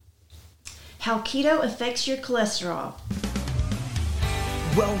How keto affects your cholesterol.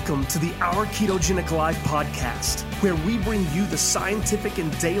 Welcome to the Our Ketogenic Life podcast, where we bring you the scientific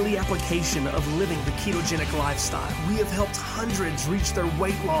and daily application of living the ketogenic lifestyle. We have helped hundreds reach their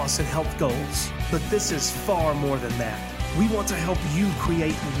weight loss and health goals, but this is far more than that. We want to help you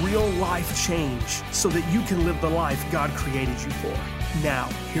create real life change so that you can live the life God created you for. Now,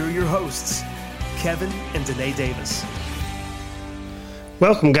 here are your hosts, Kevin and Danae Davis.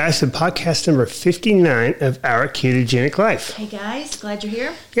 Welcome, guys, to podcast number 59 of Our Ketogenic Life. Hey, guys. Glad you're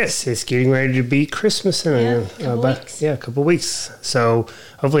here. Yes, it's getting ready to be Christmas in a couple weeks. So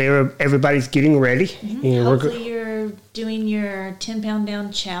hopefully everybody's getting ready. Mm-hmm. And hopefully you're doing your 10-pound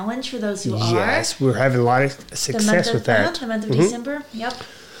down challenge for those who are. Yes, we're having a lot of success with that. The month of December. Yep.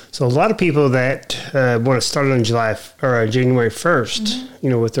 So a lot of people that want to start on January 1st,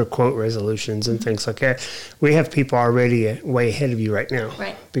 with their quote resolutions and things like that. We have people already way ahead of you right now.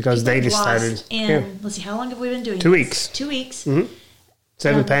 Right. Because people they decided. Let's see, how long have we been doing 2 weeks. 2 weeks. Mm-hmm.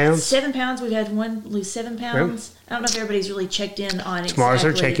 7 pounds. 7 pounds. We've had one lose 7 pounds. Right. I don't know if everybody's really checked in on it. Tomorrow's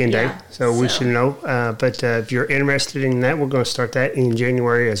our check-in day, so we should know. But if you're interested in that, we're going to start that in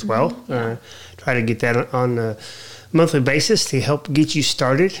January as well. Try to get that on a monthly basis to help get you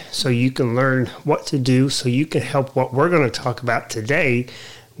started so you can learn what to do so you can help what we're going to talk about today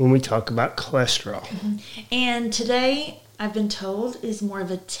when we talk about cholesterol. Mm-hmm. And today, I've been told, is more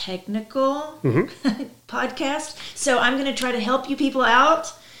of a technical podcast. So I'm going to try to help you people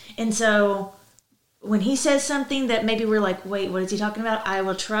out. And so when he says something that maybe we're like, wait, what is he talking about? I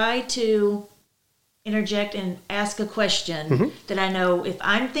will try to interject and ask a question that I know if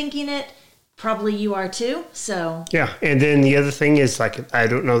I'm thinking it, probably you are too, so. Yeah, and then the other thing is, like, if I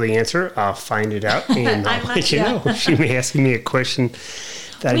don't know the answer, I'll find it out and I'll let you know. She may ask me a question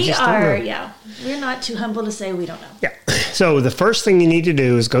that I just don't know. Yeah. We're not too humble to say we don't know. Yeah. So the first thing you need to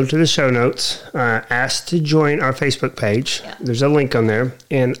do is go to the show notes, ask to join our Facebook page. Yeah. There's a link on there,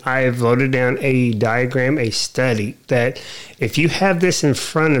 and I've loaded down a diagram, a study, that if you have this in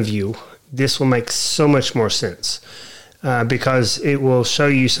front of you, this will make so much more sense. Because it will show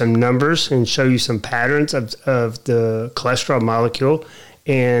you some numbers and show you some patterns of the cholesterol molecule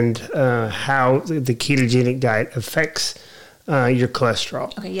and how the ketogenic diet affects your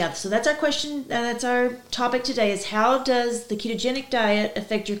cholesterol. Okay, yeah. So that's our question. That's our topic today is how does the ketogenic diet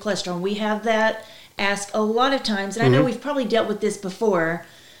affect your cholesterol? We have that asked a lot of times. And I know we've probably dealt with this before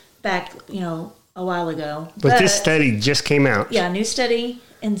back, a while ago. But this study just came out. Yeah, new study.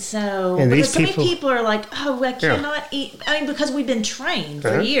 And so, because many people are like, oh, I cannot eat. I mean, because we've been trained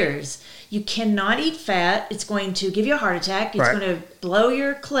for years. You cannot eat fat. It's going to give you a heart attack. It's going to blow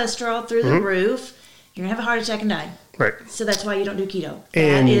your cholesterol through the roof. You're going to have a heart attack and die. Right. So that's why you don't do keto.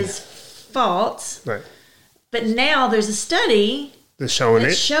 That is false. Right. But now there's a study that's showing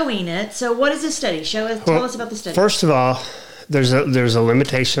it. So what is this study? Tell us about the study. First of all, there's a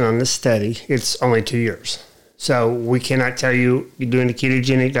limitation on this study. It's only 2 years. So we cannot tell you you're doing a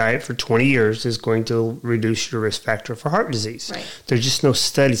ketogenic diet for 20 years is going to reduce your risk factor for heart disease. Right. There's just no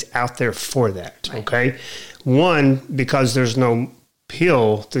studies out there for that, okay? One, because there's no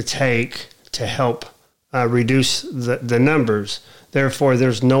pill to take to help reduce the numbers. Therefore,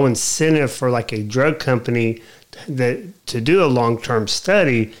 there's no incentive for like a drug company to do a long-term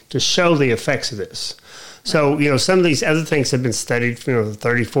study to show the effects of this. So, some of these other things have been studied for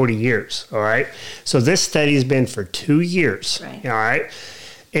 30, 40 years, all right? So this study has been for 2 years, all right?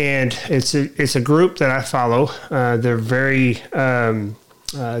 And it's a group that I follow. They're very,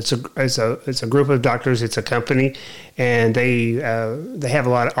 it's a group of doctors. It's a company, and they have a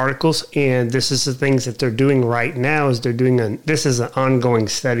lot of articles. And this is the things that they're doing right now. Is this is an ongoing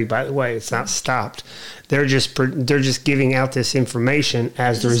study, by the way. It's not stopped. They're just giving out this information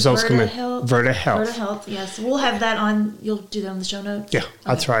as the results come in. Virta Health. Yes, we'll have that on. You'll do that on the show notes. Yeah,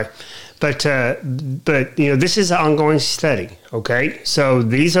 I'll try. But this is an ongoing study. Okay, so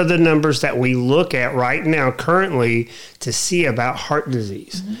these are the numbers that we look at right now, currently, to see about heart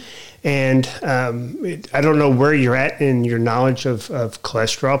disease. And I don't know where you're at in your knowledge of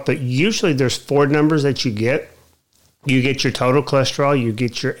cholesterol, but usually there's 4 numbers that you get. You get your total cholesterol, you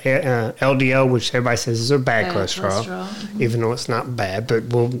get your LDL, which everybody says is a bad cholesterol. Even though it's not bad, but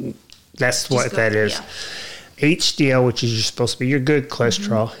that's what that is. Yeah. HDL, which is supposed to be your good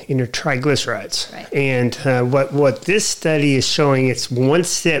cholesterol, and your triglycerides. Right. And what this study is showing, it's one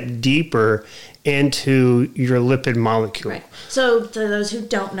step deeper into your lipid molecule. Right. So, to those who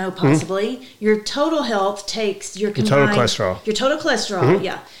don't know, possibly, your total health takes your combined... Your total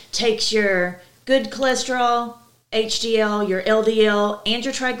cholesterol, takes your good cholesterol, HDL, your LDL, and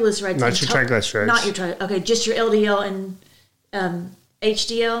your triglycerides. Not your triglycerides. Not your triglycerides. Okay, just your LDL and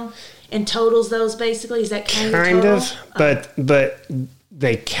HDL. and totals those basically. Is that kind of? But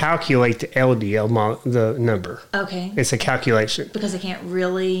they calculate the LDL, the number. Okay. It's a calculation. Because they can't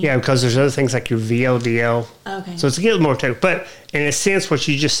really... Yeah, because there's other things like your VLDL. Okay. So it's a little more technical. But in a sense, what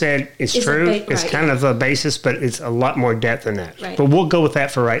you just said is true. It's kind of a basis, but it's a lot more depth than that. Right. But we'll go with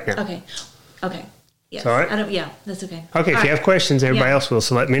that for right now. Okay. Yes. All right? Yeah, that's okay. Okay, if you have questions, everybody else will,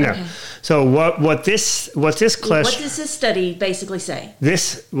 so let me know. Okay. So what this cholesterol... What does this study basically say?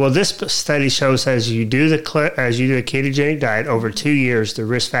 This study shows as you do the ketogenic diet over 2 years, the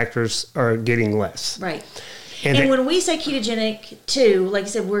risk factors are getting less. Right. And when we say ketogenic too, like I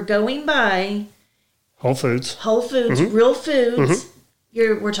said, we're going by... Whole foods, real foods.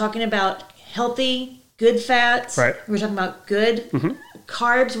 We're talking about healthy, good fats. Right. We're talking about good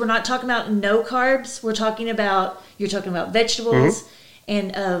carbs. We're not talking about no carbs. You're talking about vegetables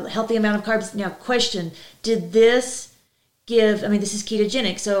and a healthy amount of carbs. Now, question, did this give, this is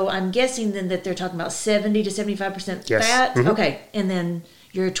ketogenic, so I'm guessing then that they're talking about 70 to 75% fat. Okay. And then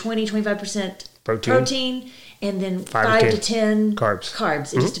your 25% protein and then 5 to 10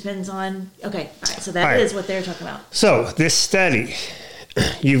 carbs. It just depends on, okay. All right. So that is what they're talking about. So this study...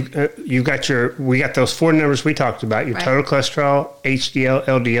 we got those 4 numbers we talked about, your total cholesterol, HDL,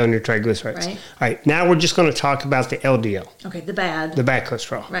 LDL, and your triglycerides. Right. All right. Now we're just going to talk about the LDL. Okay, the bad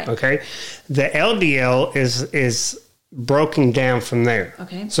cholesterol. Right. Okay. The LDL is broken down from there.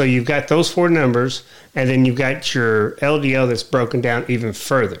 Okay. So you've got those 4 numbers, and then you've got your LDL that's broken down even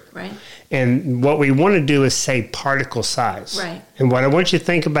further. Right. And what we want to do is say particle size. Right. And what I want you to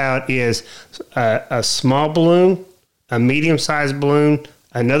think about is a small balloon, a medium-sized balloon,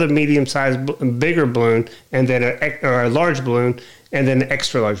 another medium-sized, bigger balloon, and then a large balloon, and then an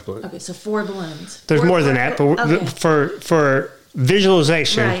extra-large balloon. Okay, so 4 balloons. There's more than that, but for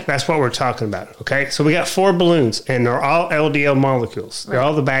visualization, that's what we're talking about, okay? So we got 4 balloons, and they're all LDL molecules. They're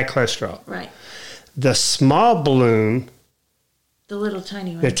all the bad cholesterol. Right. The small balloon... The little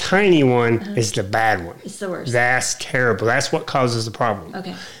tiny one. The tiny one is the bad one. It's the worst. That's terrible. That's what causes the problem.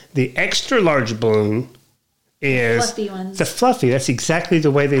 Okay. The extra-large balloon... is fluffy ones. The fluffy. That's exactly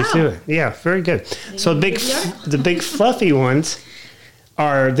the way they do it. Yeah, very good. So the big fluffy ones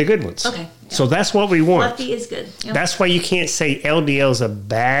are the good ones. Okay. Yeah. So that's what we want. Fluffy is good. Yep. That's why you can't say LDL is a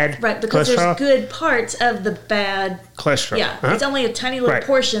bad because cholesterol. There's good parts of the bad cholesterol. Yeah, it's only a tiny little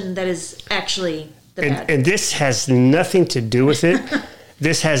portion that is actually the bad. And this has nothing to do with it.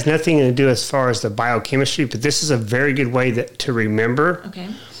 This has nothing to do as far as the biochemistry, but this is a very good way to remember. Okay.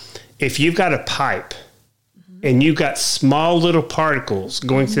 If you've got a pipe, and you've got small little particles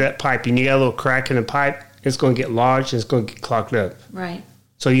going through that pipe, and you got a little crack in the pipe, it's going to get lodged and it's going to get clogged up. Right.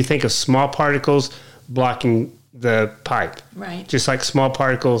 So you think of small particles blocking the pipe. Right. Just like small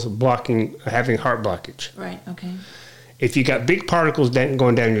particles having heart blockage. Right, okay. If you got big particles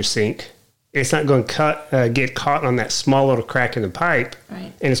going down your sink, it's not going to get caught on that small little crack in the pipe,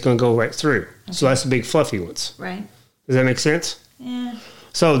 right, and it's going to go right through. Okay. So that's the big fluffy ones. Right. Does that make sense? Yeah.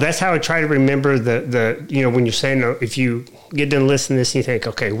 So that's how I try to remember the when you're saying, if you get done listening to this and you think,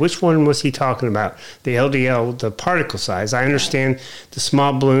 okay, which one was he talking about? The LDL, the particle size. I understand the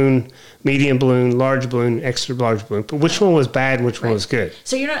small balloon, medium balloon, large balloon, extra large balloon, but which one was bad and which one was good?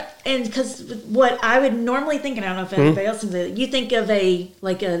 So you're not, and because what I would normally think, and I don't know if anybody else thinks, you think of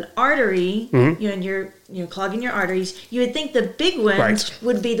an artery, and you're clogging your arteries, you would think the big ones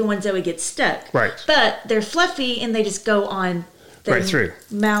would be the ones that would get stuck. Right. But they're fluffy and they just go on right through.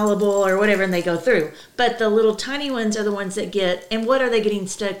 Malleable or whatever, and they go through. But the little tiny ones are the ones that get, and what are they getting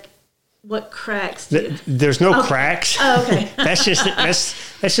stuck? What cracks? There's no cracks. Oh, okay. That's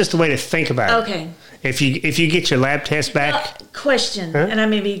just the way to think about it. Okay. If you get your lab test back. Question, and I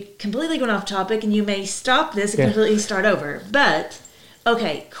may be completely going off topic, and you may stop this and completely start over. But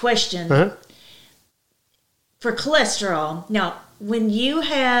okay, question. For cholesterol, now when you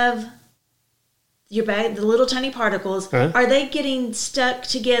have the little tiny particles, are they getting stuck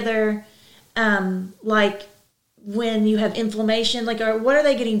together like when you have inflammation? Like, what are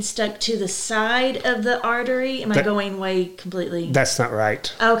they getting stuck to the side of the artery? Am I going way completely? That's not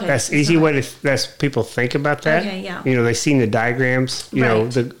right. Okay. That's easy way that's people think about that. Okay, yeah. They see the diagrams,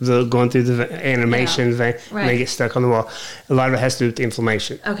 the going through the animations, they get stuck on the wall. A lot of it has to do with the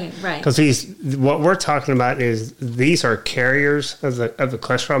inflammation. Okay, right. Because what we're talking about is these are carriers of the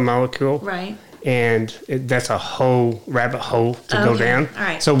cholesterol molecule. Right. And that's a whole rabbit hole to go down. All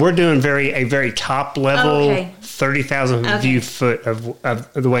right. So we're doing a very top level, 30,000 view foot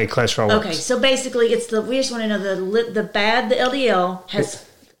of the way cholesterol works. Okay, so basically, we just want to know the LDL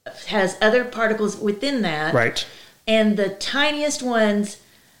has other particles within that, right? And the tiniest ones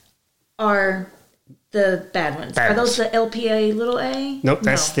are The bad ones. Bad Are those ones. the LPA little a? Nope,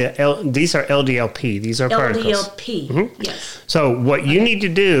 that's these are LDLP. These are particles. LDLP, yes. So what you need to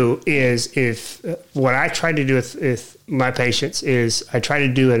do is what I try to do with my patients is I try to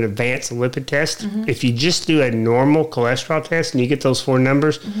do an advanced lipid test. If you just do a normal cholesterol test and you get those 4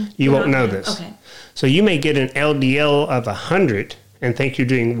 numbers, you won't know this. Okay. So you may get an LDL of 100 and think you're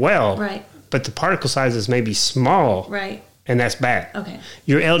doing well, Right. but the particle sizes may be small, Right. and that's bad. Okay.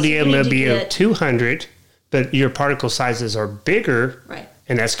 Your So LDL you need may to be get- of 200, but your particle sizes are bigger, Right.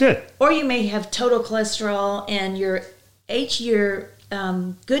 and that's good. Or you may have total cholesterol and your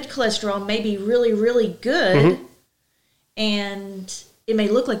good cholesterol may be really, really good. And it may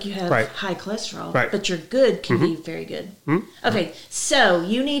look like you have Right. high cholesterol, Right. but your good can be very good. Okay, so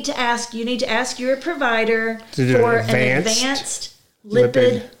you need to ask your provider To do for an an advanced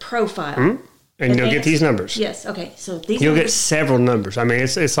lipid profile. And you'll get Advanced- these numbers. Yes, okay. So these You'll get numbers, several numbers. I mean,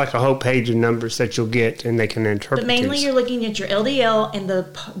 it's like a whole page of numbers that you'll get, and they can interpret. but mainly these. you're looking at your LDL and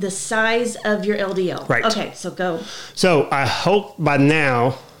the size of your LDL. Right. Okay, so go. So I hope by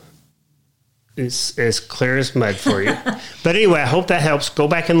now it's as clear as mud for you. But anyway, I hope that helps. Go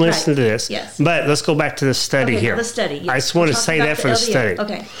back and listen Right. to this. Yes. But let's go back to the study Okay, here. the study, yes. I just want to Talk say about that the for the LDL. study.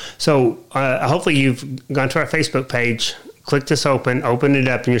 Okay. So hopefully you've gone to our Facebook page, click this open it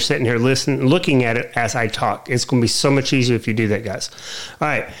up, and you're sitting here listening, looking at it as I talk. It's going to be so much easier if you do that, guys. All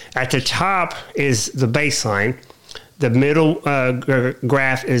right. At the top is the baseline. The middle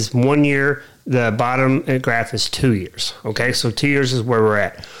graph is 1 year. The bottom graph is 2 years. Okay, so 2 years is where we're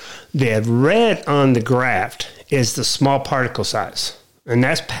at. The red on the graph is the small particle size, and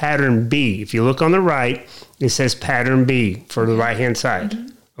that's pattern B. If you look on the right, it says pattern B for the right-hand side.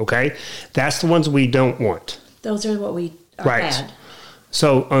 Okay, that's the ones we don't want. Those are what we are Right. bad.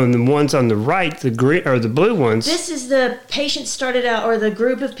 So on the ones on the right, the green or the blue ones, This is the patient started out, or the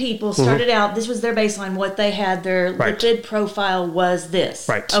group of people started out. This was their baseline. What they had, their Right. lipid profile was this.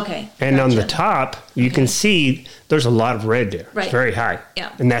 right? Okay. And on the gotcha. top, you can see there's a lot of red there. Right. It's very high. Yeah.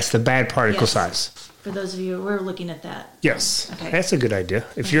 And that's the bad particle Yes. size. For those of you, we're looking at that. Yes, Okay. that's a good idea.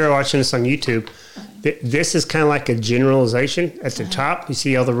 If you're watching this on YouTube, this is kind of like a generalization. At the top, you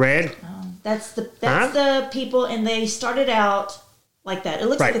see all the red. That's the people, and they started out like that. It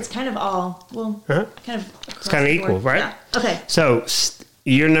looks Right. like it's kind of all kind of It's kind of equal, right? Yeah. Okay. So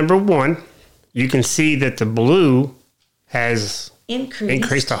year number 1, you can see that the blue has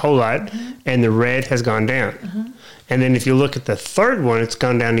increased a whole lot, and the red has gone down. And then if you look at the third one, it's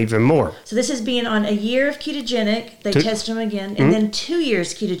gone down even more. So this is being on a year of ketogenic. They test them again, and then 2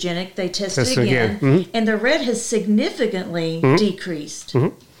 years ketogenic. They test it again, and the red has significantly decreased.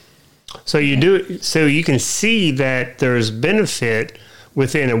 So you can see that there's benefit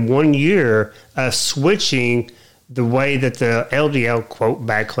within a 1 year of switching the way that the LDL, quote,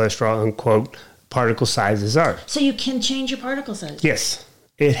 bad cholesterol, unquote, particle sizes are. So you can change your particle size. Yes.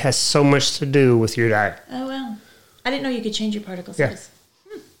 It has so much to do with your diet. Oh wow! I didn't know you could change your particle Yeah. size.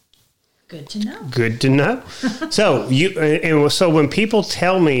 Good to know. Good to know. So when people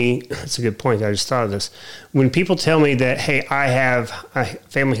tell me, that's a good point. I just thought of this. When people tell me that, hey, I have a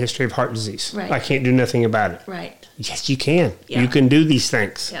family history of heart disease, Right. I can't do nothing about it. Right. Yes, you can. Yeah. You can do these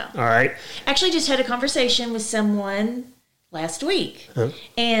things. Yeah. All right. Actually, just had a conversation with someone last week,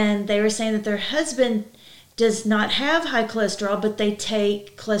 and they were saying that their husband does not have high cholesterol, but they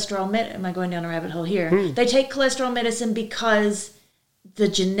take cholesterol med. Am I going down a rabbit hole here? They take cholesterol medicine because the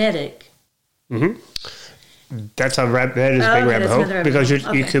genetic. That's a that is a Oh, big okay, rabbit that's hole another rabbit because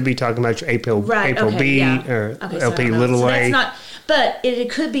hole. you Okay. could be talking about your ApoB yeah. or Okay, so I LP don't know. little So a. that's not, but it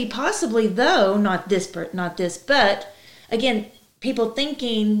could be possibly though not this, but again, people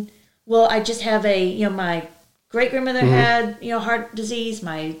thinking, well, I just have my great grandmother had heart disease,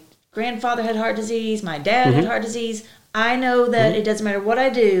 my grandfather had heart disease, my dad had heart disease. I know that it doesn't matter what I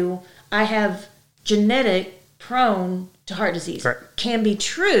do, I have genetic prone to heart disease. Right. Can be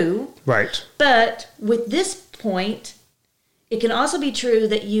true. Right. But with this point, it can also be true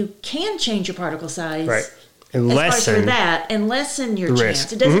that you can change your particle size. Right. And As far as lessen for that, and lessen your the chance.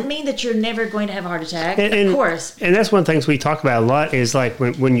 risk. It doesn't mean that you're never going to have a heart attack. And- of course. And that's one of the things we talk about a lot is like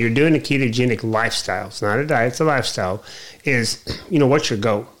when you're doing a ketogenic lifestyle, it's not a diet, it's a lifestyle, is, what's your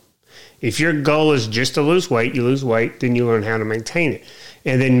goal? If your goal is just to lose weight, you lose weight, then you learn how to maintain it.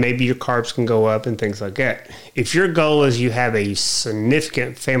 And then maybe your carbs can go up and things like that. If your goal is you have a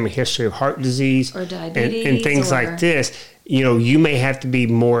significant family history of heart disease Or diabetes and things or- like this, you may have to be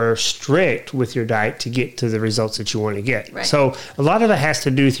more strict with your diet to get to the results that you want to get. Right. So a lot of it has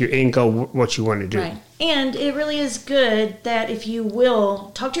to do with your end goal, what you want to do. Right. And it really is good that if you will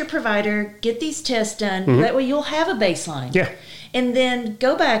talk to your provider, get these tests done, that way you'll have a baseline. Yeah. And then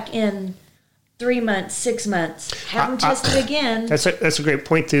go back in 3 months, 6 months. Have them tested again. That's a great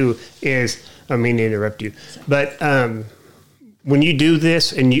point too. I mean to interrupt you, but when you do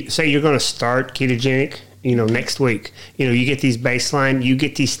this and you say you're going to start ketogenic, next week, you get these baseline, you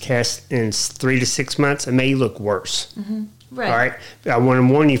get these tests in 3 to 6 months, it may look worse. Mm-hmm. Right. All right. I want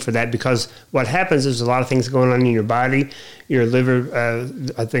to warn you for that, because what happens is a lot of things going on in your body. Your liver,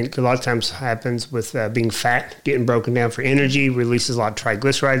 I think a lot of times happens with being fat, getting broken down for energy, releases a lot of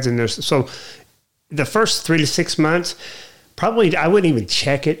triglycerides in there. So the first 3 to 6 months, probably I wouldn't even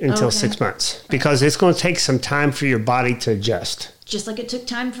check it until 6 months, because it's going to take some time for your body to adjust. Just like it took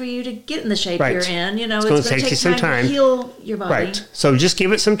time for you to get in the shape Right. you're in, it's going to take you some time to heal your body. Right. So just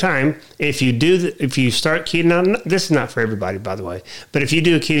give it some time. If you start keto, now this is not for everybody, by the way, but if you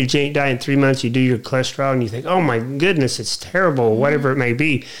do a ketogenic diet in 3 months, you do your cholesterol and you think, oh my goodness, it's terrible, whatever it may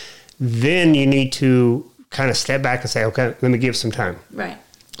be, then you need to kind of step back and say, okay, let me give some time. Right.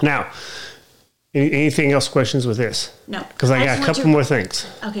 Now, anything else questions with this? No. Because I got a couple more things.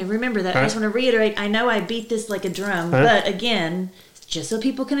 Okay, remember that. I just want to reiterate, I know I beat this like a drum, but again, just so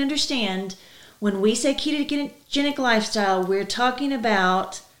people can understand, when we say ketogenic lifestyle, we're talking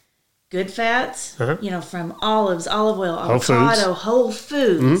about good fats, from olives, olive oil, avocado, whole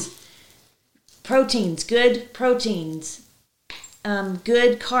foods, proteins, good proteins,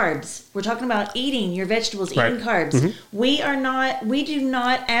 good carbs. We're talking about eating your vegetables, eating carbs. Mm-hmm. We do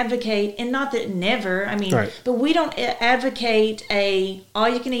not advocate, and not that never, but we don't advocate all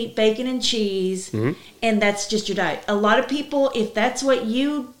you can eat bacon and cheese, and that's just your diet. A lot of people, if that's what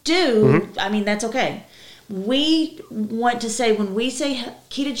you do, that's okay. We want to say, when we say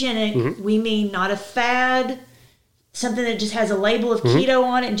ketogenic, we mean not a fad, something that just has a label of keto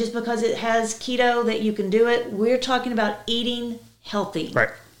on it, and just because it has keto that you can do it. We're talking about eating healthy.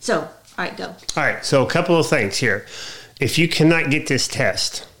 Right. So, all right, go. All right. So a couple of things here. If you cannot get this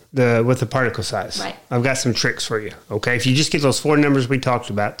test with the particle size, right, I've got some tricks for you. Okay. If you just get those 4 numbers we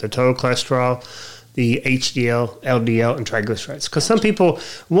talked about, the total cholesterol, the HDL, LDL, and triglycerides. Because some people,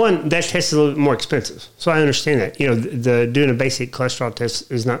 that test is a little bit more expensive. So I understand that. Doing a basic cholesterol test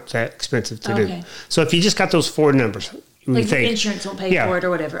is not that expensive to do. So if you just got those 4 numbers, like the insurance won't pay for it or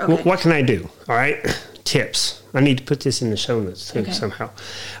whatever. Okay. What can I do? All right. Tips. I need to put this in the show notes too somehow.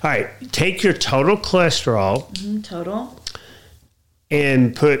 All right. Take your total cholesterol. Total.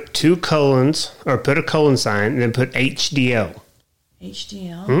 And put 2 colons, or put a colon sign, and then put HDL.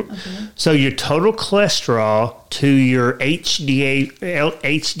 HDL. Okay. So your total cholesterol to your HDL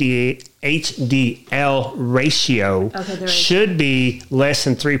ratio should be less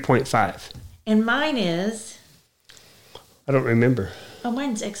than 3.5. And mine is? I don't remember. Oh,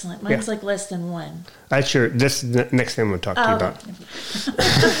 mine's excellent. Mine's like less than 1. This is the next thing I'm going to talk to you about.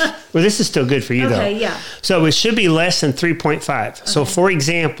 Well, this is still good for you, though. Okay, yeah. So it should be less than 3.5. Okay. So, for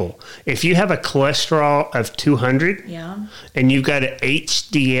example, if you have a cholesterol of 200 and you've got an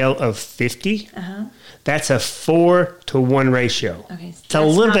HDL of 50, that's a 4-to-1 ratio. Okay, it's a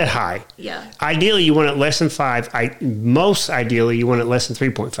little bit high. Yeah. Ideally, you want it less than 5. Most ideally, you want it less than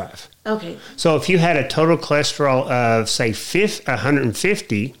 3.5. Okay. So if you had a total cholesterol of, say,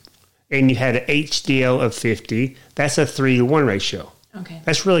 150, and you had an HDL of 50, that's a 3-to-1 ratio. Okay.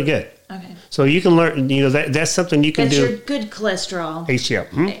 That's really good. Okay. So you can learn, that's something you can do. That's your good cholesterol.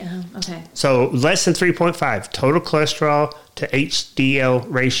 HDL. Okay. So less than 3.5, total cholesterol to HDL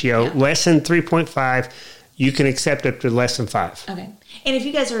ratio, less than 3.5, you can accept up to less than 5. Okay. And if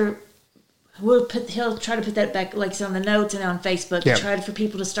you guys are, he'll try to put that back, like on the notes and on Facebook, to try for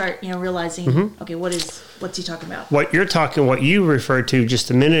people to start, realizing, okay, what's he talking about? What you referred to just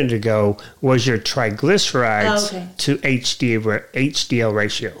a minute ago was your triglycerides to HDL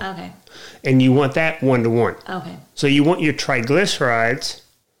ratio. Okay. And you want that 1-to-1. Okay. So you want your triglycerides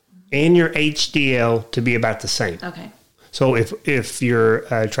and your HDL to be about the same. Okay. So if your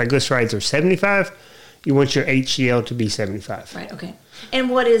triglycerides are 75, you want your HDL to be 75. Right, okay. And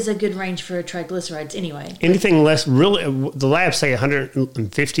what is a good range for triglycerides anyway? Anything less, really, the labs say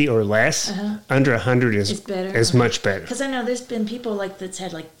 150 or less. Under 100 is much better. Because I know there's been people that's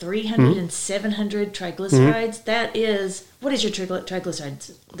had 300 and 700 triglycerides. That is, what is your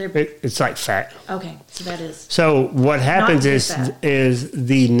triglycerides? It's like fat. Okay, so that is. So what happens is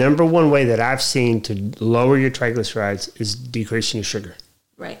the number one way that I've seen to lower your triglycerides is decreasing your sugar.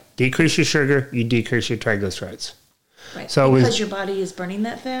 Right. Decrease your sugar, you decrease your triglycerides. Right. So because your body is burning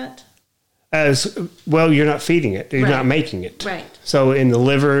that fat? You're not feeding it. You're not making it. Right. So in the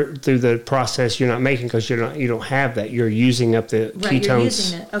liver, through the process, you're not making, because you don't have that. You're using up the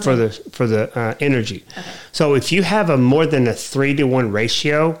ketones for the energy. Okay. So if you have a more than a 3-to-1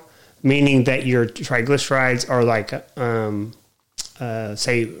 ratio, meaning that your triglycerides are like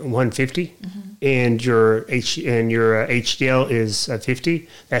say 150, and your HDL is 50,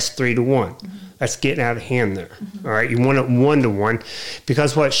 that's 3 to 1. That's getting out of hand there. All right, you want it 1 to 1,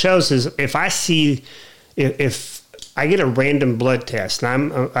 because what it shows is if I get a random blood test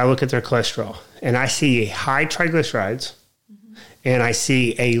and I look at their cholesterol and I see a high triglycerides and I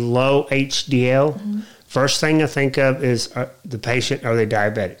see a low HDL, first thing I think of is the patient, are they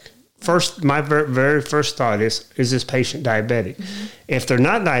diabetic? First, my very first thought is this patient diabetic? If they're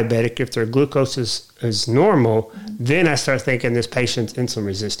not diabetic, if their glucose is normal, then I start thinking this patient's insulin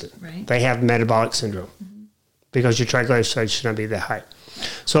resistant. Right. They have metabolic syndrome because your triglycerides should not be that high.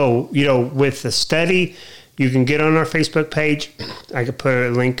 So, with the study, you can get on our Facebook page. I could put a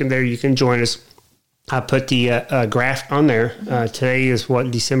link in there. You can join us. I put the graph on there. Today is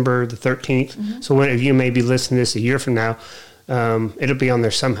December the 13th. So if you may be listening to this a year from now, it'll be on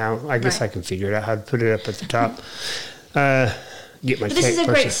there somehow. I guess I can figure it out how to put it up at the top. This is a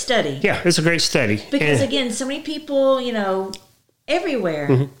great study. Yeah, it's a great study. Because again, so many people,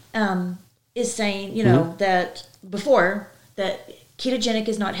 everywhere is saying, that before that ketogenic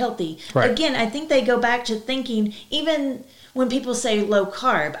is not healthy. Right. Again, I think they go back to thinking, even when people say low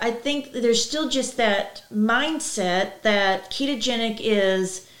carb, I think there's still just that mindset that ketogenic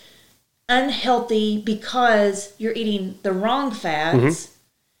is unhealthy because you're eating the wrong fats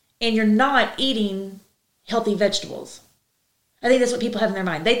and you're not eating healthy vegetables. I think that's what people have in their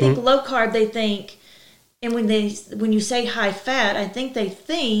mind. They think low carb, they think, and when you say high fat, I think they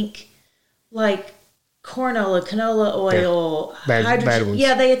think like canola oil, bad ones.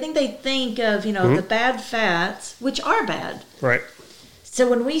 Yeah, I think they think of, the bad fats, which are bad. Right. So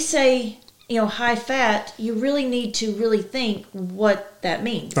when we say, high fat, you really need to really think what that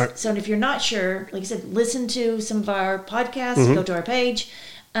means. Right. So if you're not sure, like I said, listen to some of our podcasts, go to our page.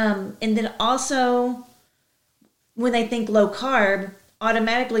 And then also, when they think low carb,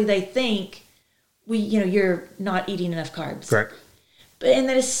 automatically they think you're not eating enough carbs. Right. And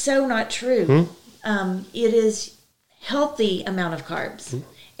that is so not true. It is healthy amount of carbs.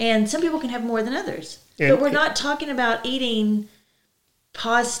 And some people can have more than others. But we're not talking about eating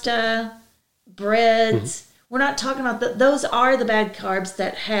pasta, breads. We're not talking about those are the bad carbs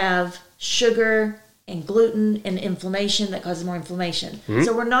that have sugar and gluten and inflammation that causes more inflammation.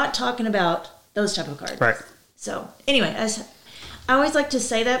 So we're not talking about those type of carbs. Right. So anyway, I always like to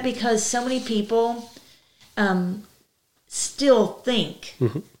say that because so many people still think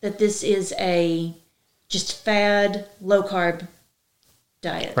that this is a just fad, low carb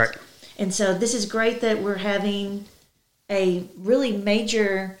diet. Right. And so this is great that we're having a really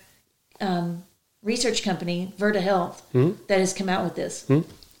major research company, Verta Health, that has come out with this.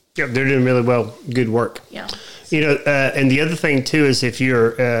 Yeah, they're doing really well. Good work. Yeah. And the other thing too is if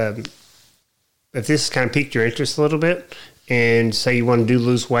this has kind of piqued your interest a little bit, and say you want to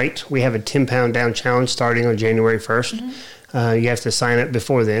lose weight, we have a 10-pound down challenge starting on January 1st. You have to sign up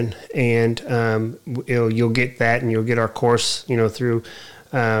before then, and you'll get that, and you'll get our course, through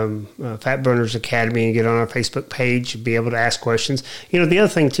Fat Burners Academy, and get on our Facebook page, be able to ask questions. The other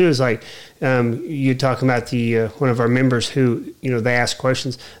thing too is like you're talking about the one of our members who they ask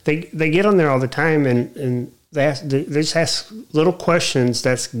questions. They get on there all the time, and they just ask little questions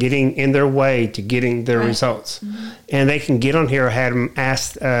that's getting in their way to getting their results. And they can get on here. I had them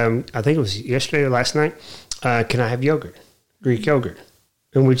asked, I think it was yesterday or last night, can I have yogurt, Greek yogurt?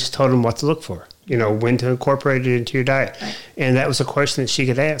 And we just told them what to look for, when to incorporate it into your diet. Right. And that was a question that she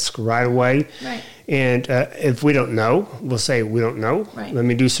could ask right away. Right. And if we don't know, we'll say, we don't know. Right. Let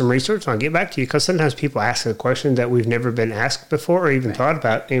me do some research. I'll get back to you. Because sometimes people ask a question that we've never been asked before or even thought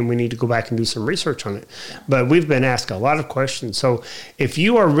about, and we need to go back and do some research on it. Yeah. But we've been asked a lot of questions. So if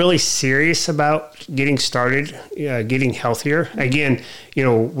you are really serious about getting started, getting healthier, again,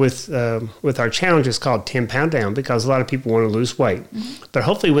 with our challenge, it's called 10-Pound Down, because a lot of people want to lose weight. But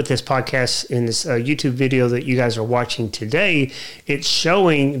hopefully with this podcast and this YouTube video that you guys are watching today, it's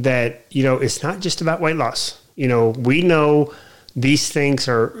showing that, it's not just about weight loss. We know these things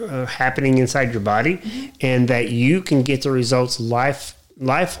are happening inside your body, and that you can get the results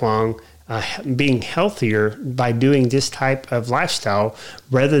lifelong, being healthier by doing this type of lifestyle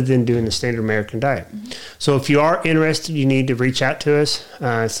rather than doing the standard American diet. So if you are interested, you need to reach out to us.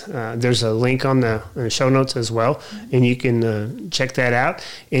 There's a link on the show notes as well, and you can check that out.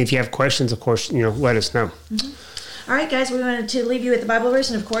 And if you have questions, of course, let us know. All right, guys, we wanted to leave you with the Bible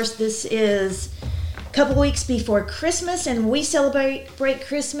verse, and of course, this is a couple weeks before Christmas, and we celebrate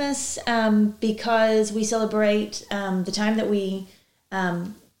Christmas because we celebrate the time that we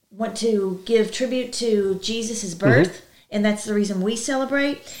want to give tribute to Jesus' birth, and that's the reason we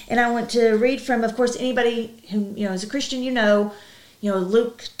celebrate. And I want to read from, of course, anybody who is a Christian,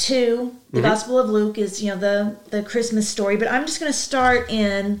 Luke 2, the Gospel of Luke is, the Christmas story. But I'm just going to start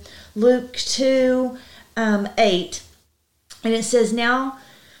in Luke 2, 8. And it says, "Now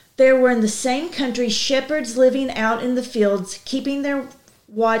there were in the same country shepherds living out in the fields, keeping their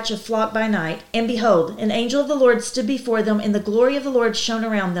watch a flock by night. And behold, an angel of the Lord stood before them, and the glory of the Lord shone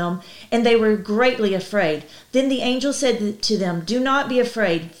around them, and they were greatly afraid. Then the angel said to them, 'Do not be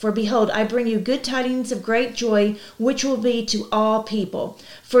afraid, for behold, I bring you good tidings of great joy, which will be to all people.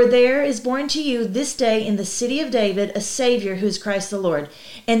 For there is born to you this day in the city of David a Savior, who is Christ the Lord.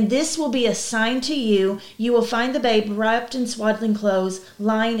 And this will be a sign to you. You will find the babe wrapped in swaddling clothes,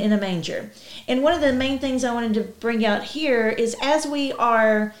 lying in a manger.'" And one of the main things I wanted to bring out here is, as we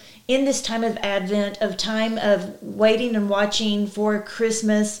are in this time of Advent, of time of waiting and watching for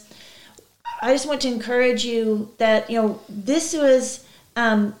Christmas, I just want to encourage you that, this was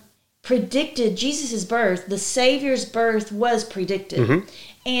predicted. Jesus' birth, the Savior's birth, was predicted.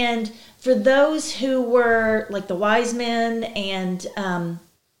 And for those who were like the wise men and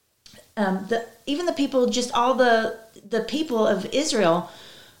even the people, just all the people of Israel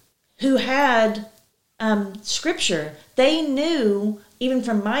who had scripture, they knew, even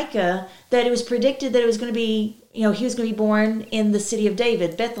from Micah, that it was predicted that it was going to be, he was going to be born in the city of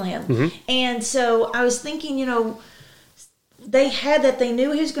David, Bethlehem. And so I was thinking, they had that, they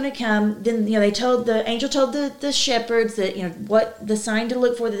knew he was going to come. Then, the angel told the shepherds that, what the sign to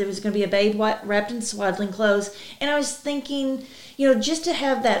look for, that there was going to be a babe wrapped in swaddling clothes. And I was thinking, just to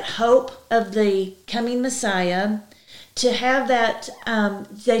have that hope of the coming Messiah, to have that,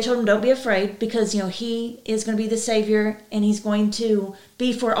 they told him, don't be afraid, because, he is going to be the Savior, and he's going to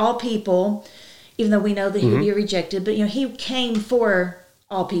be for all people, even though we know that he would be rejected. But, he came for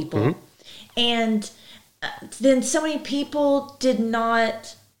all people. And then so many people did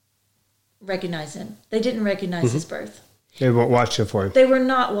not recognize him. They didn't recognize his birth. They weren't watching for him. They were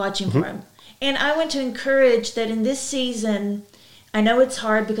not watching for him. And I want to encourage that in this season, I know it's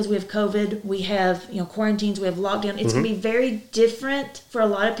hard because we have COVID, we have quarantines, we have lockdown. It's going to be very different for a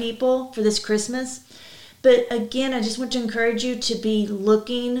lot of people for this Christmas. But again, I just want to encourage you to be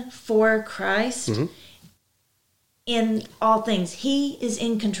looking for Christ in all things. He is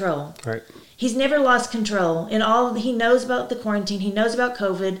in control. Right. He's never lost control. He knows about the quarantine. He knows about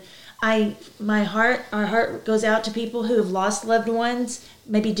COVID. Our heart goes out to people who have lost loved ones,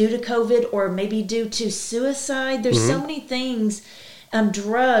 maybe due to COVID or maybe due to suicide. There's so many things,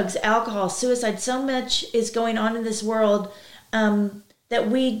 drugs, alcohol, suicide. So much is going on in this world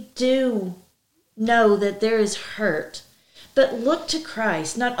that we do know that there is hurt. But look to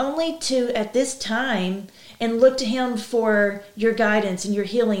Christ, not only at this time, and look to him for your guidance and your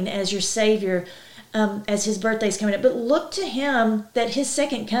healing as your Savior, as his birthday is coming up. But look to him that his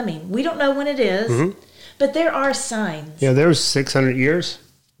second coming, we don't know when it is, but there are signs. There was 600 years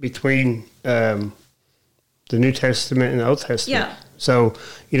between the New Testament and the Old Testament. Yeah. So,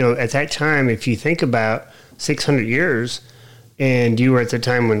 at that time, if you think about 600 years, and you were at the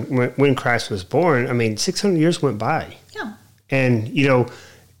time when Christ was born, 600 years went by. Yeah. And,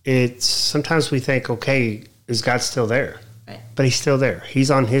 it's sometimes we think, okay, is God still there? Right. But he's still there.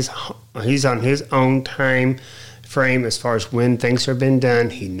 He's on his own time frame as far as when things have been done.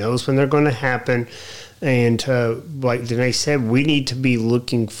 He knows when they're going to happen. And like Danae said, we need to be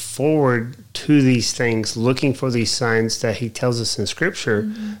looking forward to these things, looking for these signs that he tells us in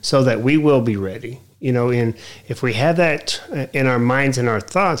Scripture, so that we will be ready. And if we have that in our minds and our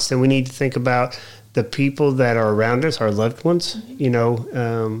thoughts, then we need to think about the people that are around us, our loved ones,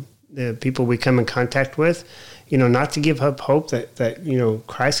 the people we come in contact with, not to give up hope that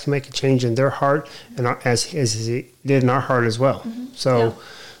Christ can make a change in their heart, and as he did in our heart as well. So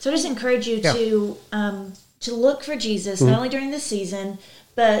I just encourage you to look for Jesus, not only during this season,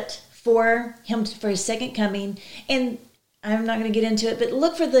 but for his second coming. And I'm not going to get into it, but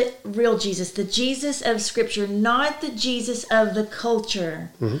look for the real Jesus, the Jesus of Scripture, not the Jesus of the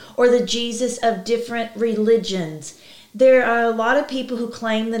culture or the Jesus of different religions. There are a lot of people who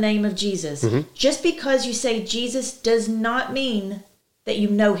claim the name of Jesus. Just because you say Jesus does not mean that you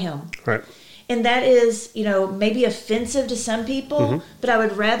know him. Right. And that is, maybe offensive to some people, but I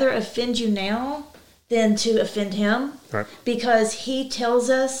would rather offend you now than to offend him. Right. Because he tells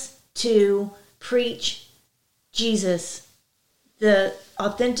us to preach Jesus, the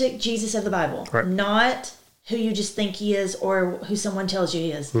authentic Jesus of the Bible, right, not who you just think he is or who someone tells you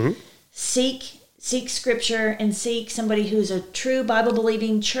he is. Seek Scripture and seek somebody who's a true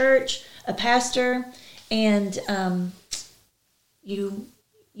Bible-believing church, a pastor, and you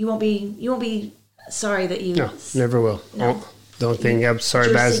won't be sorry that you... No, never will. No. The only thing I'm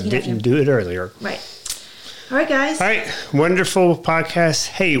sorry about is didn't do it earlier. Right. All right, guys. All right. Wonderful podcast.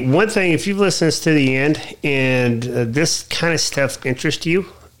 Hey, one thing, if you've listened to the end and this kind of stuff interests you,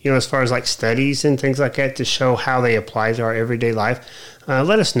 as far as like studies and things like that to show how they apply to our everyday life,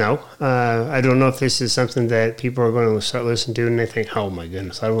 let us know. I don't know if this is something that people are going to start listening to and they think, oh my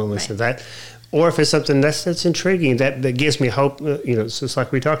goodness, I don't want to listen to that. Or if it's something that's intriguing, that gives me hope, it's just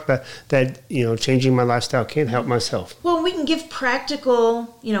like we talked about, that, changing my lifestyle can help myself. Well, we can give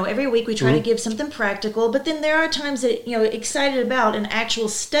practical, every week we try to give something practical, but then there are times that, excited about an actual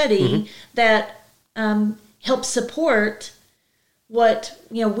study that helps support what,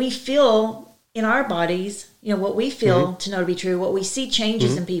 we feel in our bodies, what we feel to know to be true, what we see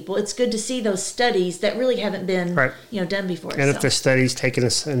changes in people. It's good to see those studies that really haven't been, done before. And if the study's taking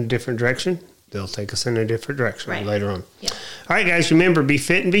us in a different direction, they'll take us in a different direction later on. Yeah. All right, guys, remember, be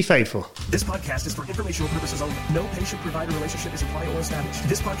fit and be faithful. This podcast is for informational purposes only. No patient-provider relationship is implied or established.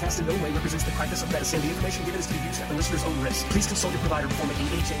 This podcast in no way represents the practice of medicine. The information given is to be used at the listener's own risk. Please consult your provider before making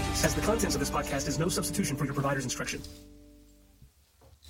any changes, as the contents of this podcast is no substitution for your provider's instruction.